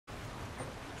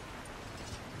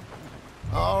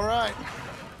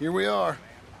Here we are.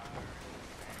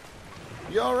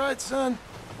 You all right, son?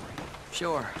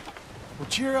 Sure. Well,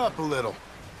 cheer up a little.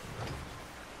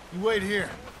 You wait here.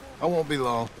 I won't be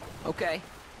long. Okay.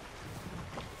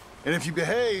 And if you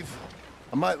behave,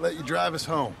 I might let you drive us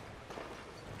home.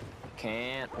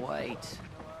 Can't wait.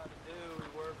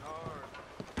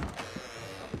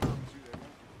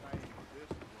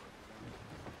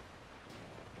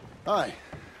 Hi,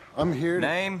 I'm here to...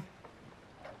 Name?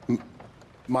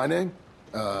 My name?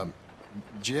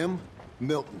 Jim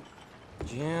Milton.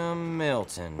 Jim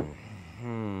Milton.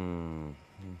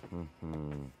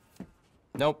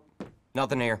 Nope.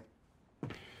 Nothing here.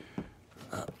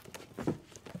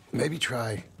 Maybe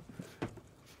try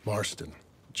Marston.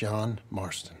 John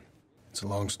Marston. It's a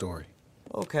long story.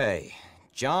 Okay.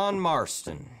 John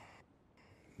Marston.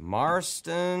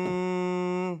 Marston...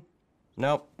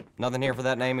 Nope. Nothing here for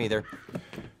that name either.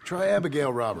 Try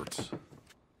Abigail Roberts.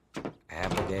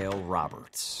 Abigail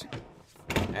Roberts.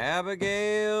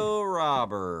 Abigail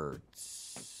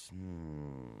Roberts.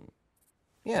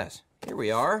 Yes, here we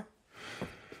are.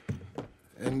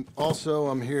 And also,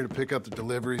 I'm here to pick up the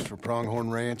deliveries for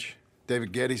Pronghorn Ranch.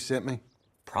 David Getty sent me.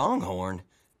 Pronghorn?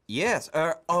 Yes,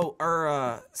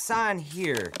 sign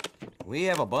here. We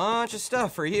have a bunch of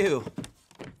stuff for you.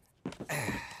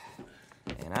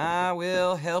 And I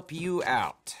will help you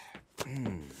out.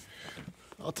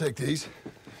 I'll take these.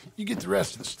 You get the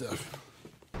rest of the stuff.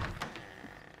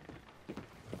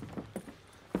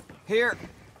 Here,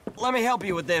 let me help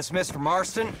you with this, Mr.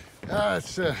 Marston.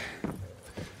 It's,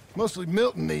 mostly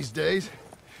Milton these days.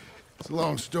 It's a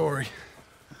long story.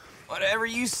 Whatever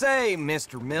you say,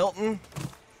 Mr. Milton.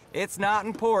 It's not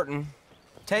important.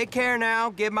 Take care now.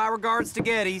 Give my regards to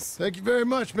Geddes. Thank you very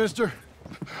much, mister.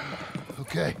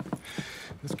 Okay,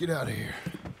 let's get out of here.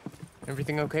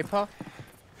 Everything okay, Pa?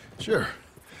 Sure.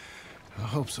 I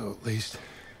hope so, at least.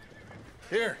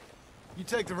 Here, you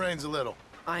take the reins a little.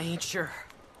 I ain't sure.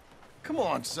 Come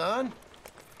on, son.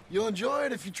 You'll enjoy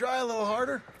it if you try a little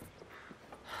harder.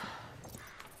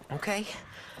 Okay.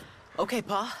 Okay,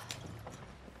 Pa.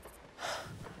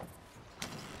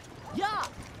 Yeah!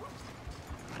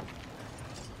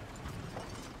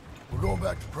 We're going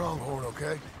back to Pronghorn,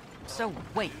 okay? So,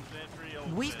 wait.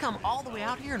 We've come all the way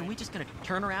out here and we just gonna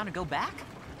turn around and go back?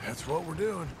 That's what we're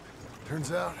doing.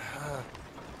 Turns out,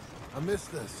 I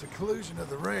missed the seclusion of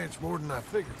the ranch more than I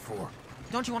figured for.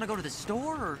 Don't you want to go to the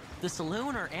store or the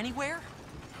saloon or anywhere?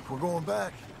 We're going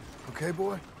back, okay,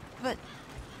 boy? But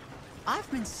I've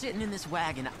been sitting in this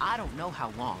wagon I don't know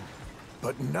how long.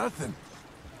 But nothing.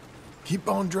 Keep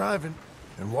on driving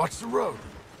and watch the road.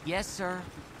 Yes, sir.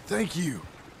 Thank you.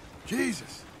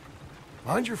 Jesus.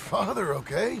 Mind your father,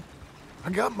 okay? I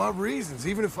got my reasons,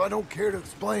 even if I don't care to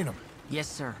explain them. Yes,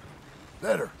 sir.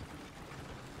 Better.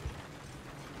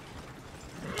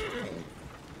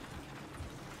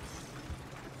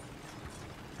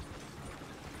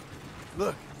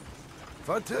 Look, if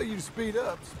I tell you to speed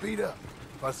up, speed up.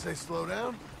 If I say slow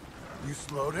down, you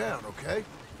slow down, okay?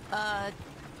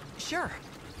 Sure.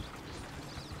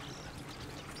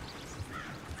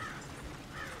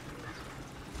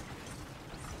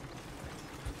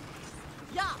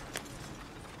 Yeah!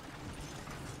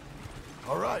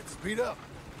 All right, speed up.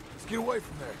 Let's get away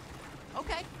from there.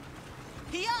 Okay.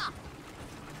 Yeah!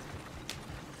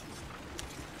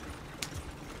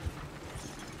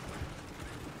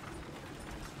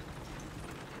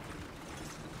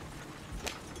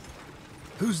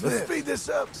 Who's this? Let's speed this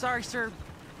up. Sorry, sir.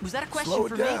 Was that a question Slow it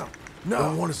for down. me? No.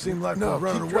 Don't want to seem like we're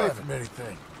running away from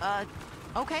anything.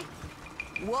 Okay.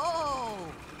 Whoa!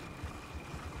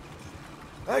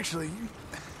 Actually,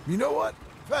 you know what?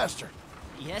 Faster.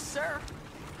 Yes, sir.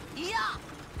 Yeah!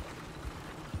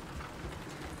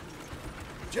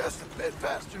 Just a bit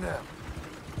faster now.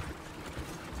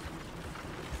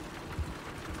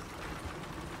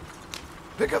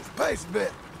 Pick up the pace a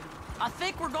bit. I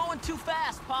think we're going too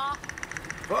fast, Pa.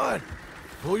 Fine.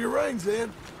 Pull your reins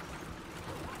in.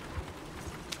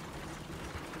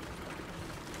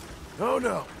 Oh,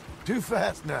 no. Too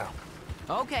fast now.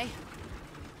 Okay.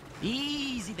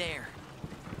 Easy there.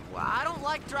 Well, I don't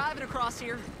like driving across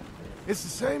here. It's the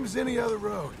same as any other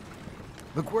road.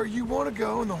 Look where you want to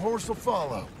go and the horse will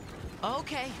follow.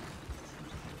 Okay.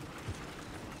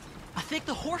 I think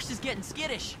the horse is getting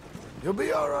skittish. You'll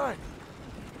be all right.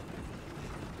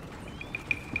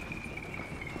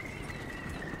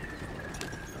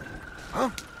 Huh?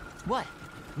 What?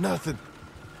 Nothing.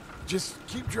 Just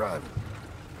keep driving.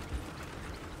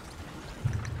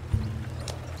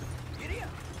 Giddy up.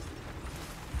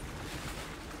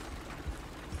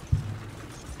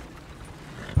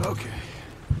 Okay.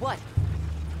 What?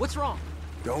 What's wrong?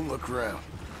 Don't look around.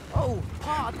 Oh,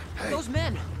 Pa, Hey. those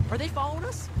men, are they following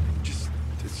us? Just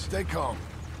stay calm.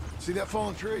 See that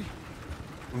fallen tree?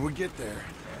 When we get there,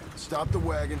 stop the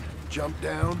wagon, jump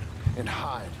down, and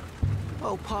hide.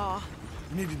 Oh, Pa.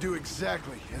 You need to do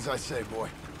exactly as I say, boy.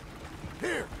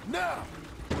 Here, now!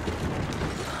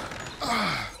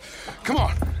 Come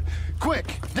on!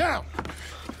 Quick, down!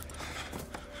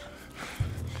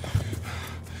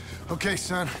 Okay,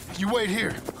 son, you wait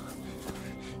here.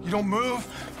 You don't move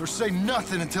or say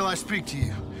nothing until I speak to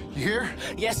you. You hear?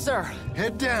 Yes, sir.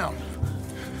 Head down.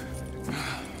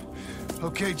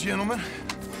 Okay, gentlemen.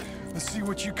 Let's see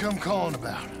what you come calling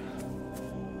about.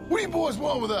 What do you boys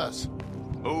want with us?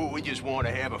 Oh, we just want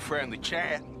to have a friendly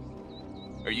chat.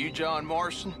 Are you John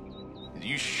Marston?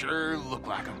 You sure look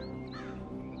like him.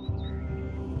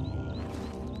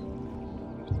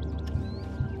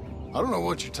 I don't know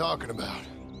what you're talking about.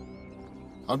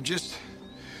 I'm just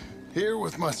here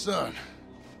with my son.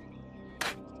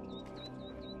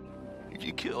 Did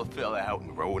you kill a fella out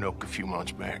in Roanoke a few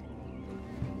months back?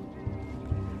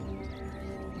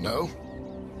 No,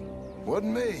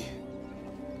 wasn't me.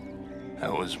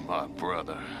 That was my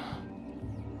brother.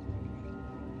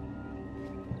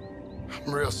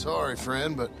 I'm real sorry,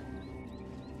 friend, but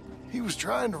he was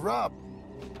trying to rob.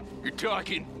 You're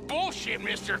talking bullshit,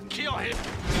 mister. Kill him.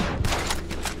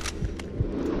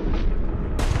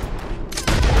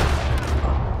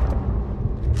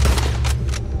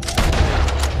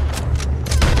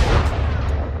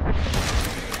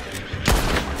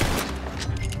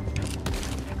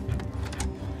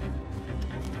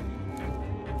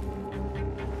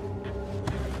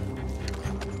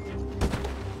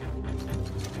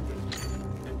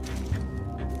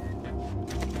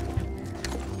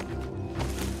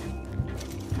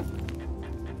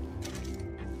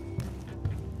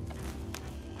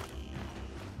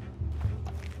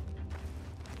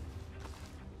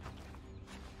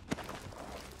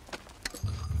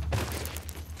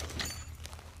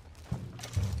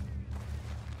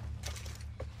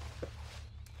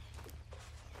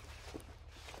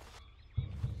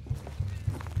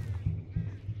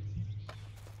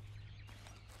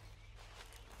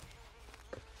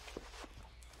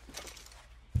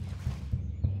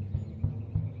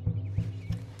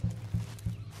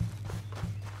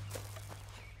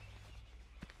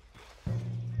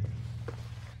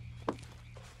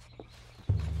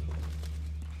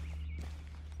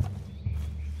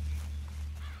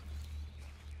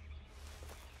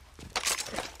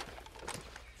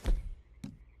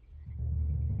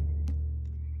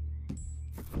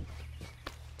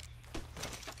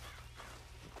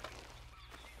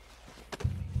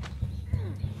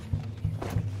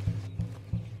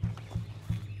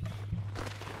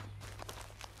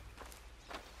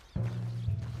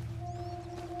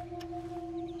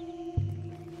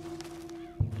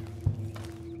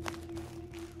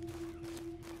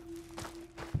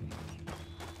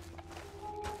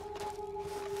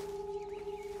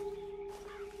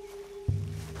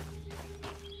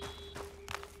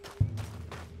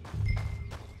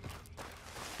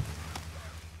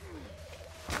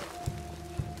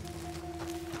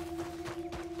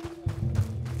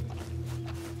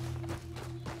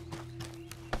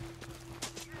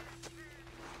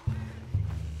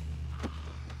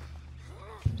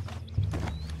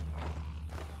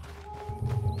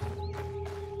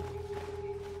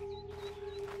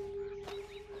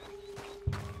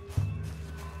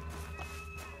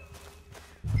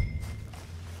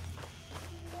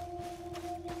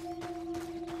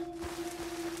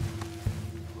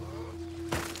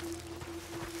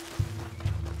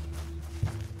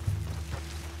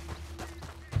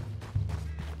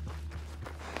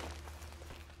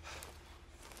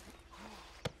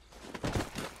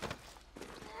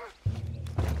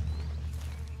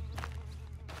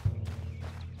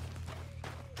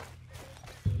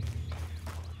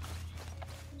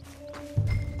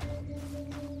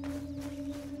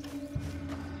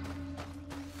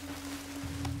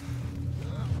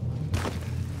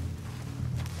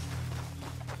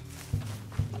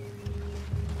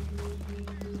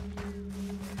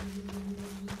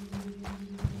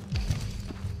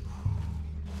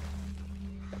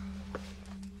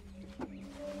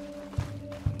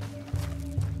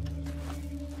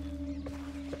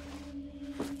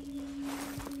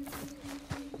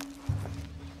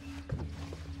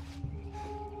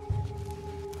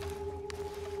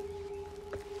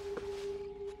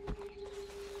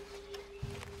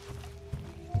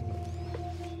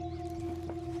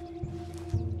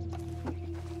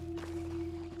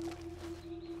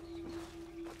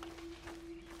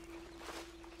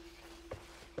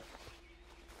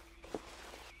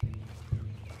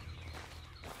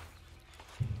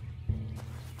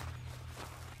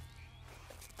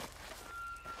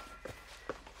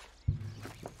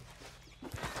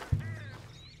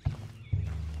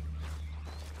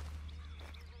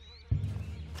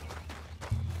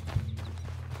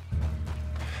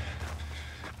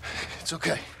 It's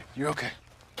okay. You're okay.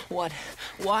 What?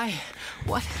 Why?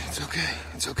 What? It's okay.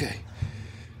 It's okay.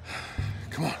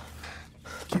 Come on.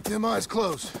 Keep them eyes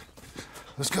closed.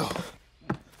 Let's go.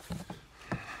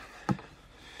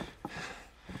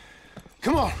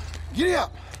 Come on. Giddy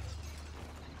up.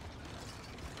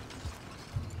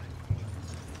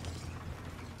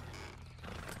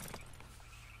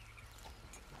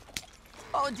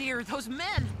 Oh dear, those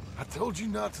men! I told you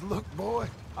not to look, boy.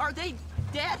 Are they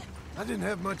dead? I didn't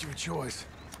have much of a choice.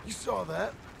 You saw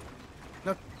that.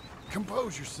 Now,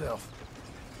 compose yourself.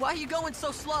 Why are you going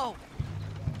so slow?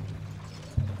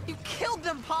 You killed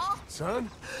them, Pa! Son,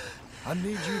 I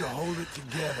need you to hold it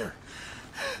together.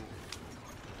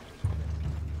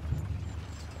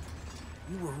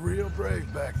 You were real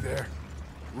brave back there.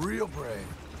 Real brave.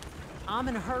 I'm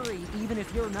in a hurry, even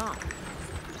if you're not.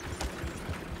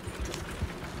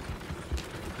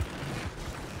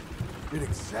 Did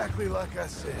exactly like I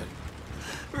said.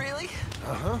 Really?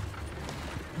 Uh-huh.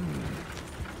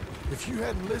 If you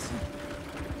hadn't listened,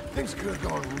 things could have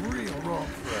gone real wrong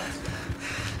for us.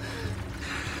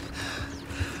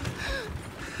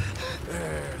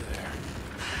 There.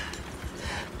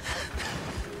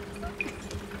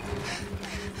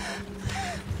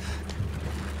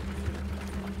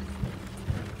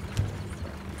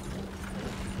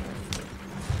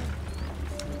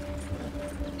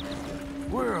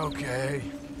 We're okay.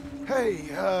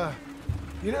 Hey,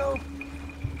 you know,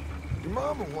 your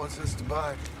mama wants us to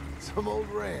buy some old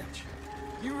ranch.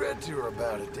 You read to her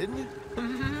about it, didn't you?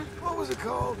 Mm-hmm. What was it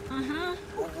called? Mm-hmm.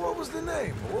 What was the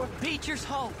name, boy? Beecher's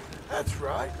Hope. That's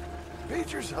right.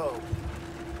 Beecher's Hope.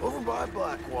 Over by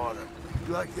Blackwater.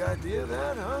 You like the idea of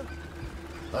that, huh?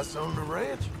 Us owning a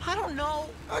ranch? I don't know.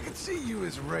 I could see you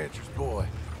as a rancher's boy.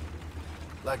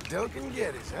 Like Duncan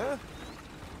Geddes, huh?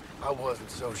 I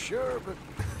wasn't so sure, but...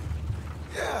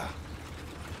 yeah.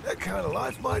 That kind of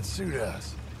life might suit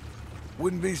us.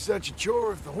 Wouldn't be such a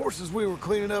chore if the horses we were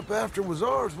cleaning up after was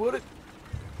ours, would it?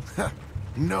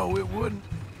 No, it wouldn't.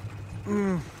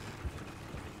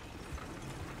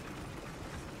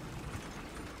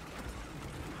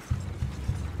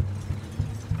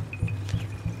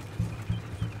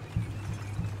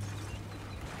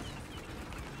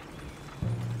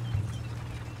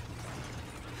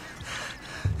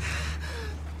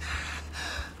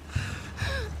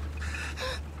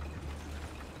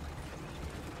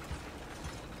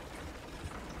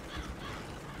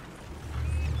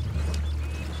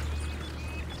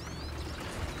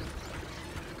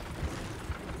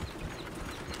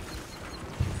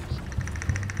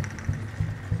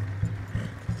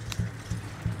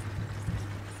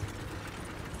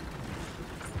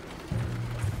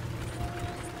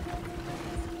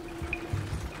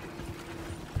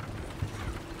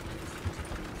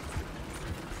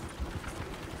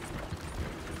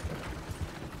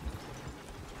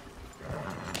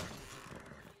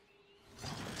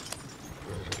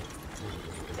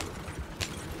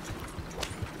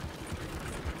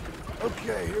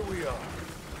 Okay, here we are.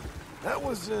 That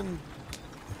was an,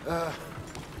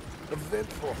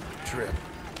 eventful trip.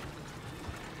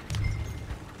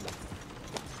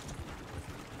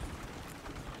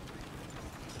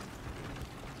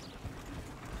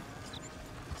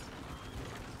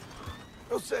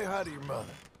 Go say hi to your mother.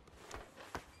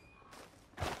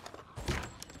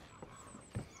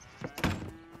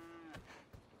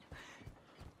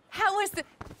 How is the...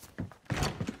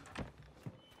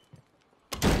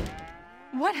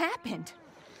 What happened?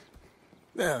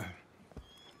 Yeah.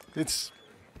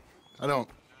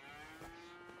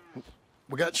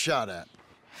 We got shot at.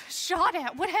 Shot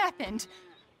at? What happened?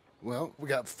 Well, we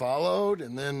got followed,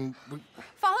 and then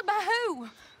Followed by who?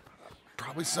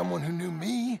 probably someone who knew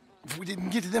me. If we didn't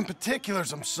get to them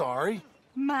particulars, I'm sorry.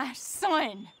 My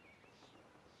son.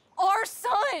 Our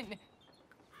son.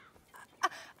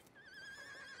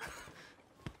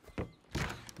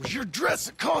 It was your dress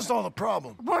that caused all the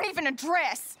problem. Weren't even a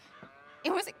dress.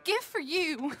 It was a gift for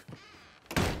you.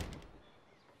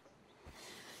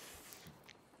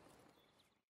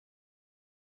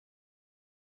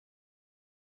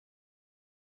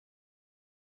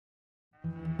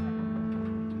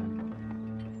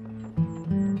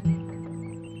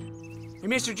 Hey,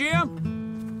 Mr.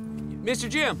 Jim? Mr.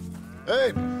 Jim,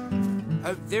 Hey,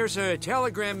 there's a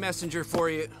telegram messenger for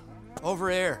you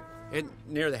over there,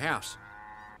 near the house.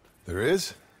 there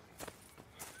is?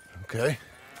 Okay.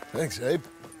 Thanks, Abe.